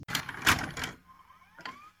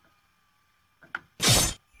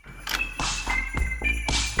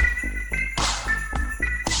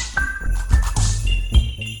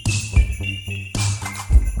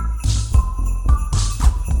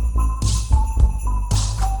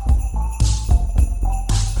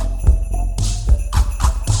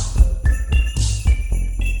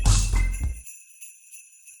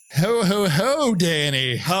Hello,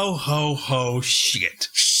 Danny. Ho, ho, ho, shit.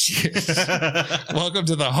 Welcome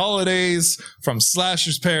to the holidays from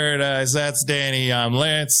Slasher's Paradise. That's Danny. I'm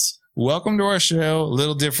Lance. Welcome to our show. A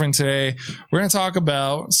little different today. We're going to talk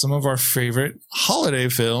about some of our favorite holiday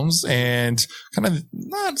films and kind of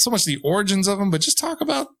not so much the origins of them, but just talk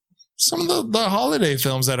about some of the holiday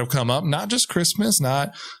films that have come up. Not just Christmas,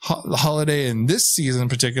 not the holiday in this season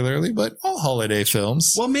particularly, but all holiday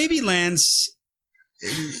films. Well, maybe, Lance,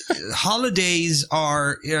 holidays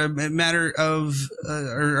are a matter of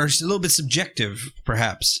are a little bit subjective,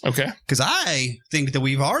 perhaps. Okay. Because I think that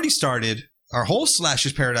we've already started our whole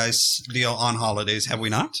Slasher's Paradise deal on holidays, have we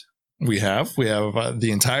not? We have the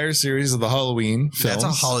entire series of the Halloween films. That's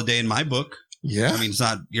a holiday in my book. Yeah. I mean,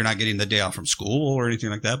 you're not getting the day off from school or anything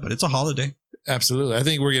like that, but it's a holiday. Absolutely. I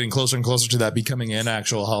think we're getting closer and closer to that becoming an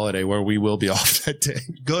actual holiday where we will be off that day.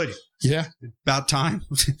 Good. Yeah. About time.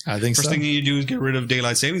 I think First thing you do is get rid of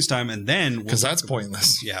daylight savings time, and then because that's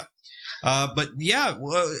pointless. Yeah. But yeah,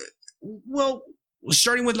 well,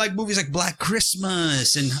 starting with like movies like Black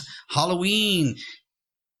Christmas and Halloween,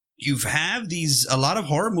 you have a lot of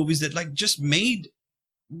horror movies that like just made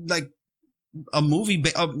like a movie.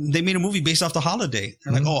 They made a movie based off the holiday.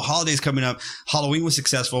 They're like, oh, holiday's coming up. Halloween was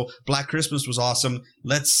successful. Black Christmas was awesome.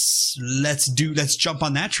 Let's jump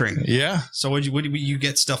on that train. Yeah. So what do you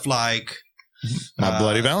get stuff like My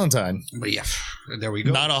Bloody Valentine? But yeah, there we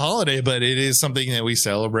go. Not a holiday, but it is something that we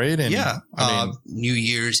celebrate. And yeah. I mean, New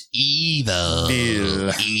Year's Evil.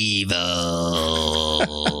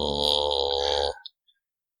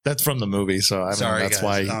 That's from the movie, so I mean, that's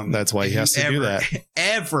guys. why he has to do that.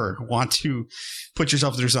 Ever want to put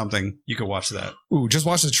yourself through something, you could watch that. Ooh, just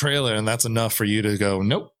watch the trailer, and that's enough for you to go,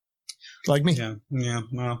 nope. Like me. Yeah.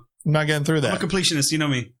 Well, I'm not getting through that. I'm a completionist. You know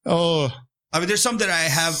me. Oh. I mean, there's some that I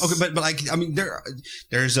have. Okay, but like, I mean,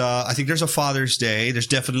 there's I think there's a Father's Day. There's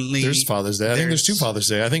Father's Day. I think there's two Father's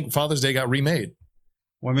Day. I think Father's Day got remade.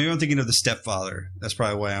 Well, maybe I'm thinking of The Stepfather. That's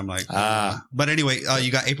probably why I'm like. But anyway,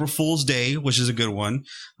 you got April Fool's Day, which is a good one.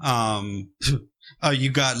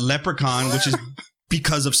 You got Leprechaun, which is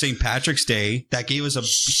because of St. Patrick's Day. That gave us a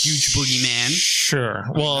huge boogeyman. Sure.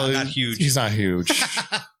 Well, not huge. He's not huge.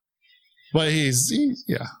 But he's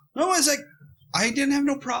yeah. No, it's like I didn't have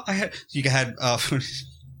no problem. You had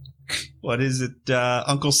what is it?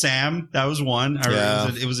 Uncle Sam. That was one. Yeah.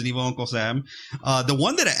 It was an evil Uncle Sam. The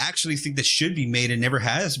one that I actually think that should be made and never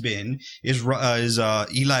has been is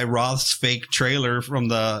Eli Roth's fake trailer from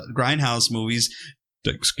the Grindhouse movies.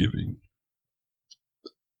 Thanksgiving.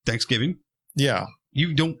 Yeah.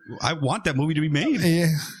 You don't. I want that movie to be made.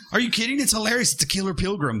 Yeah. Are you kidding? It's hilarious. It's a killer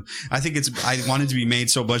pilgrim. I want it to be made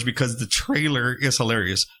so much because the trailer is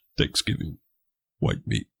hilarious. Thanksgiving. White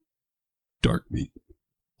meat. Dark meat.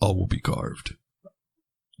 All will be carved.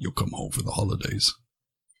 You'll come home for the holidays.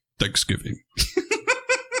 Thanksgiving.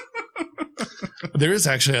 There is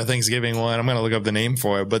actually a Thanksgiving one. I'm going to look up the name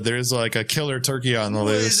for it, but there's like a killer turkey on the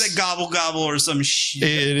list. Is it Gobble Gobble or some shit?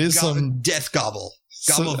 It is some Death Gobble.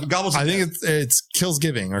 Gobble's I think it's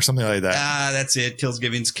Killsgiving or something like that. That's it.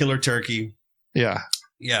 Killsgiving's killer turkey. Yeah.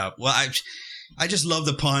 Yeah. Well, I just love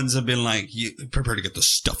the puns. Have been like, you prepare to get the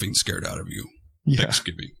stuffing scared out of you. Yeah.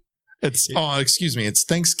 Thanksgiving. Excuse me. It's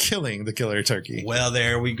Thanksgiving the killer turkey. Well,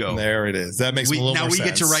 there we go. There it is. That makes a little more sense. Now we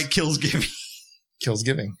get to write Killsgiving.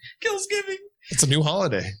 Killsgiving. Killsgiving. It's a new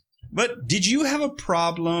holiday. But did you have a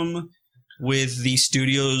problem with the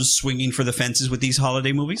studios swinging for the fences with these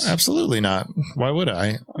holiday movies? Absolutely not. Why would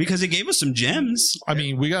I? Because it gave us some gems. I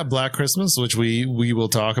mean, we got Black Christmas, which we will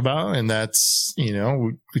talk about. And that's, we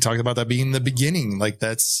talked about that being the beginning. Like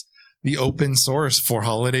that's the open source for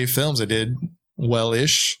holiday films. It did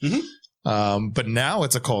well-ish. Mm-hmm. But now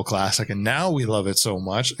it's a cult classic and now we love it so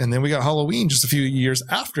much. And then we got Halloween just a few years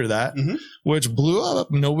after that, which blew up.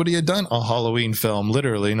 Nobody had done a Halloween film.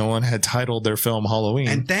 Literally, no one had titled their film Halloween.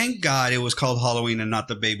 And thank God it was called Halloween and not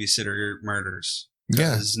The Babysitter Murders.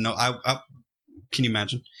 Yes. No, can you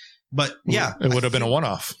imagine? But yeah, it would have been a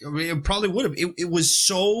one-off. It probably would have. It was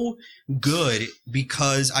so good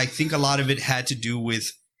because I think a lot of it had to do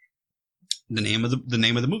with the name of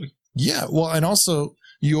the movie. Yeah. Well, and also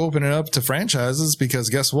you open it up to franchises because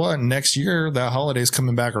guess what? Next year, that holiday's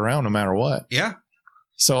coming back around no matter what. Yeah.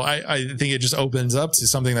 So I think it just opens up to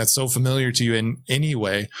something that's so familiar to you in any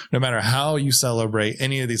way. No matter how you celebrate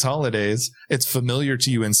any of these holidays, it's familiar to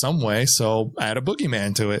you in some way. So add a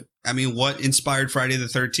boogeyman to it. I mean, what inspired Friday the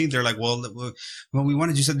 13th? They're like, well, we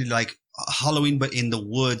want to do something like Halloween, but in the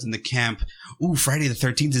woods, in the camp. Ooh, Friday the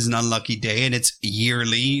 13th is an unlucky day, and it's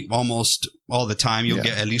yearly, almost all the time. You'll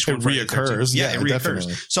get at least one. It reoccurs. Yeah, it reoccurs.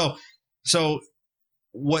 Definitely. So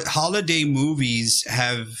what holiday movies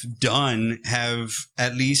have done have,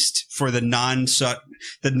 at least for the not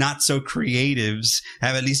so creatives,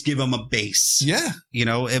 have at least give them a base. Yeah. You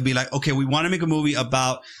know, it'd be like, okay, we want to make a movie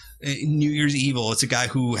about New Year's Evil. It's a guy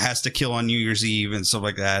who has to kill on New Year's Eve and stuff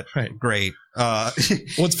like that. Right. Great.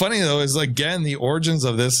 What's funny though is, again, the origins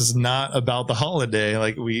of this is not about the holiday.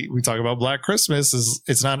 Like we talk about Black Christmas,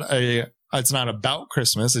 it's not about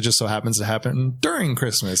Christmas. It just so happens to happen during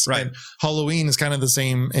Christmas. Right. And Halloween is kind of the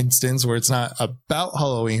same instance where it's not about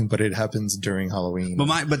Halloween, but it happens during Halloween.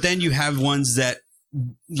 But then you have ones that,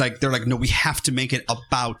 like, they're like, no, we have to make it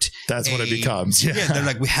about. That's what it becomes. Yeah. They're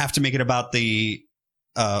like, we have to make it about the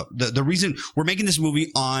reason we're making this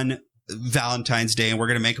movie on Valentine's Day, and we're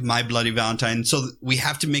going to make My Bloody Valentine. So we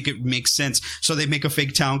have to make it make sense. So they make a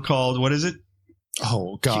fake town called, what is it?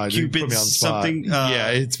 Oh God! Cupid something. Yeah,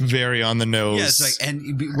 it's very on the nose. Yeah, it's like,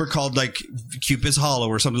 and we're called like Cupid's Hollow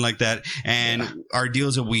or something like that. And our deal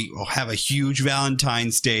is that we have a huge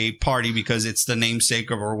Valentine's Day party because it's the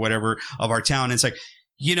namesake of or whatever of our town. And it's like,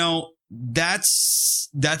 you know, that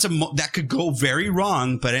could go very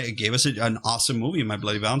wrong, but it gave us an awesome movie. My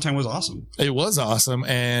Bloody Valentine was awesome. It was awesome,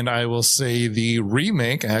 and I will say the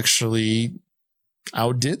remake actually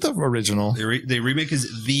outdid the original. The remake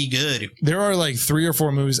is the good. There are like 3 or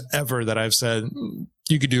 4 movies ever that I've said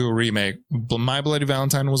you could do a remake. My Bloody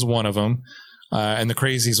Valentine was one of them, and The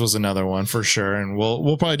Crazies was another one for sure. And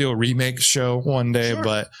we'll probably do a remake show one day. Sure.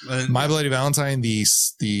 But My Bloody Valentine,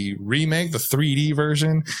 the remake, the 3D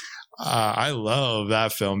version, I love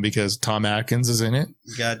that film because Tom Atkins is in it.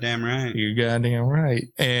 Goddamn right. You're goddamn right.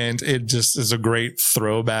 And it just is a great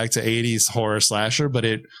throwback to 80s horror slasher, but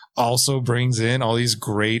it also brings in all these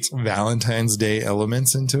great Valentine's Day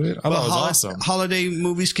elements into it. I thought it was awesome. Holiday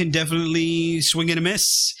movies can definitely swing and a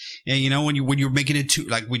miss. Yeah, you know, when you're making it too,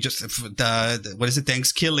 like we just the what is it,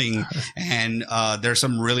 Thanksgiving, and there's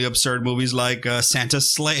some really absurd movies like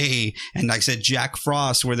Santa's Sleigh, and like I said, Jack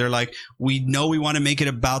Frost, where they're like, we know we want to make it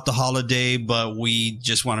about the holiday, but we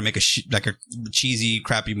just want to make a cheesy,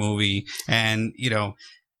 crappy movie, and you know.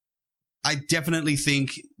 I definitely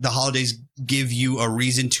think the holidays give you a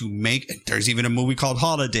reason to make. There's even a movie called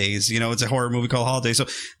Holidays. You know, it's a horror movie called Holidays. So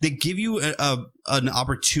they give you an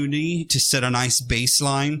opportunity to set a nice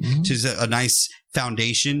baseline, to set a nice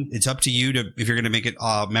foundation. It's up to you if you're going to make it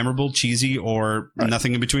memorable, cheesy, or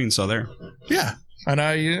nothing in between. So there. Yeah, and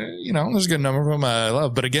there's a good number of them I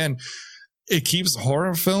love, but again, it keeps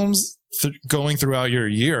horror films going throughout your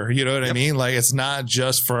year. You know what I mean? Like, it's not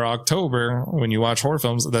just for October when you watch horror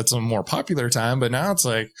films. That's a more popular time, but now it's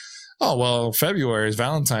like, oh, well, February is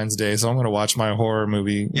Valentine's Day, so I'm going to watch my horror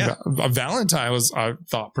movie. Yeah. Valentine was, I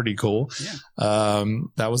thought, pretty cool. Yeah.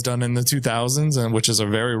 That was done in the 2000s, and which is a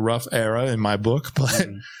very rough era in my book, but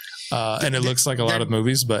and it looks like a lot of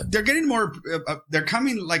movies, but they're getting more. They're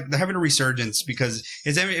coming, like they're having a resurgence because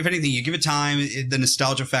if anything, you give it time, the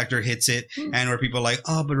nostalgia factor hits it, and where people are like,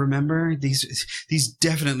 oh, but remember these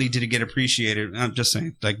definitely didn't get appreciated. I'm just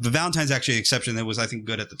saying, like the Valentine's actually an exception that was, I think,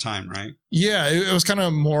 good at the time, right? Yeah, it was kind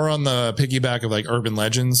of more on the piggyback of like urban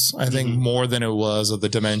legends, I think, more than it was of the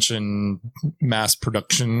Dimension mass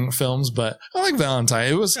production films. But I like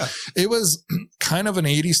Valentine. It was kind of an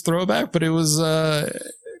 80s throwback, but it was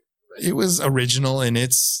original in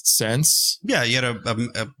its sense. Yeah, you had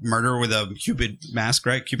a murder with a Cupid mask,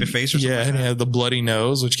 right? Cupid face or something. Yeah, and he had the bloody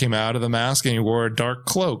nose, which came out of the mask, and he wore a dark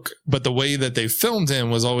cloak. But the way that they filmed him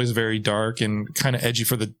was always very dark and kind of edgy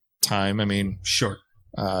for the time. I mean, sure.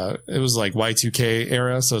 It was like Y2K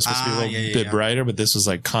era, so it's supposed to be a little bit brighter, but this was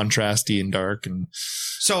like contrasty and dark. And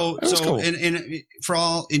so cool. and for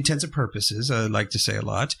all intents and purposes, I like to say a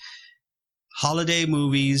lot, holiday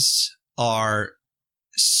movies are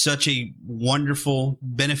such a wonderful,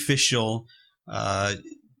 beneficial,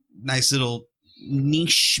 nice little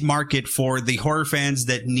niche market for the horror fans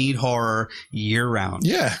that need horror year round.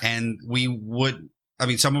 Yeah. And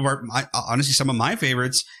some of my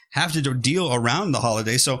favorites have to deal around the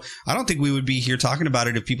holidays. So I don't think we would be here talking about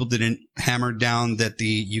it if people didn't hammer down that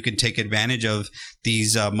you can take advantage of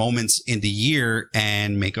these moments in the year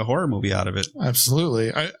and make a horror movie out of it.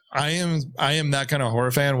 Absolutely. I am that kind of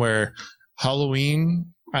horror fan where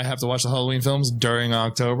Halloween, I have to watch the Halloween films during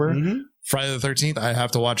October. Mm-hmm. Friday the 13th, I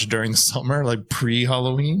have to watch during the summer, like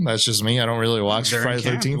pre-Halloween. That's just me. I don't really watch Friday the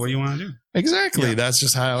 13th. What do you want to do? Exactly. Yeah. That's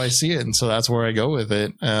just how I see it. And so that's where I go with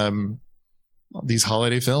it. These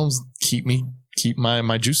holiday films keep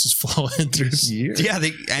my juices flowing through the year. Yeah.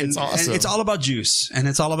 It's awesome. And it's all about juice, and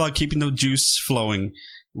it's all about keeping the juice flowing,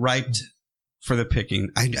 ripe for the picking.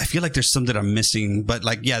 I feel like there's some that I'm missing, but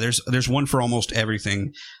like, yeah, there's one for almost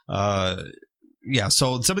everything. yeah,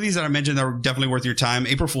 so some of these that I mentioned are definitely worth your time.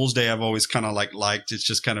 April Fool's Day, I've always kind of liked. It's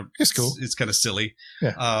just kind of, it's cool. It's kind of silly.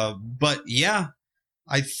 Yeah. But yeah,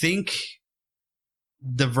 I think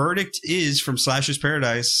the verdict is from Slashers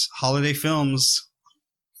Paradise holiday films.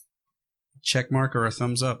 Check mark or a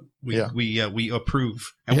thumbs up. We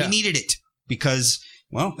approve, and we needed it because,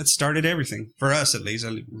 well, it started everything for us, at least.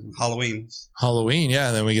 Halloween, yeah.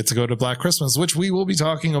 And then we get to go to Black Christmas, which we will be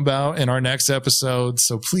talking about in our next episode.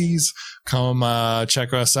 So please come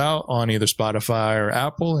check us out on either Spotify or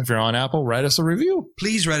Apple. If you're on Apple, write us a review.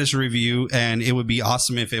 Please write us a review, and it would be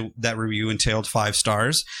awesome if that review entailed 5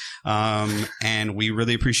 stars. And we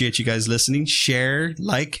really appreciate you guys listening. Share,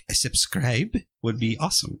 like, subscribe would be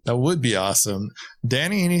awesome. That would be awesome.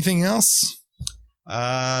 Danny, anything else?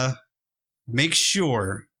 Make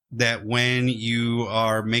sure that when you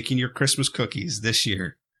are making your Christmas cookies this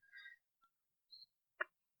year,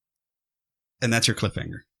 and that's your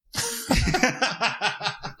cliffhanger.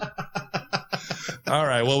 All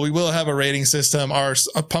right. Well, we will have a rating system. Our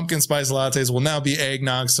pumpkin spice lattes will now be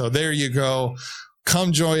eggnog. So there you go.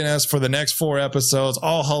 Come join us for the next 4 episodes,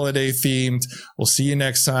 all holiday themed. We'll see you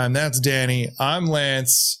next time. That's Danny. I'm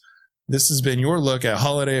Lance. This has been your look at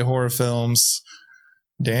holiday horror films.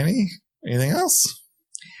 Danny, anything else?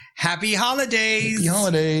 Happy holidays. Happy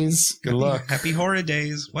holidays. Good luck. Happy horror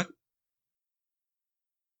days. What?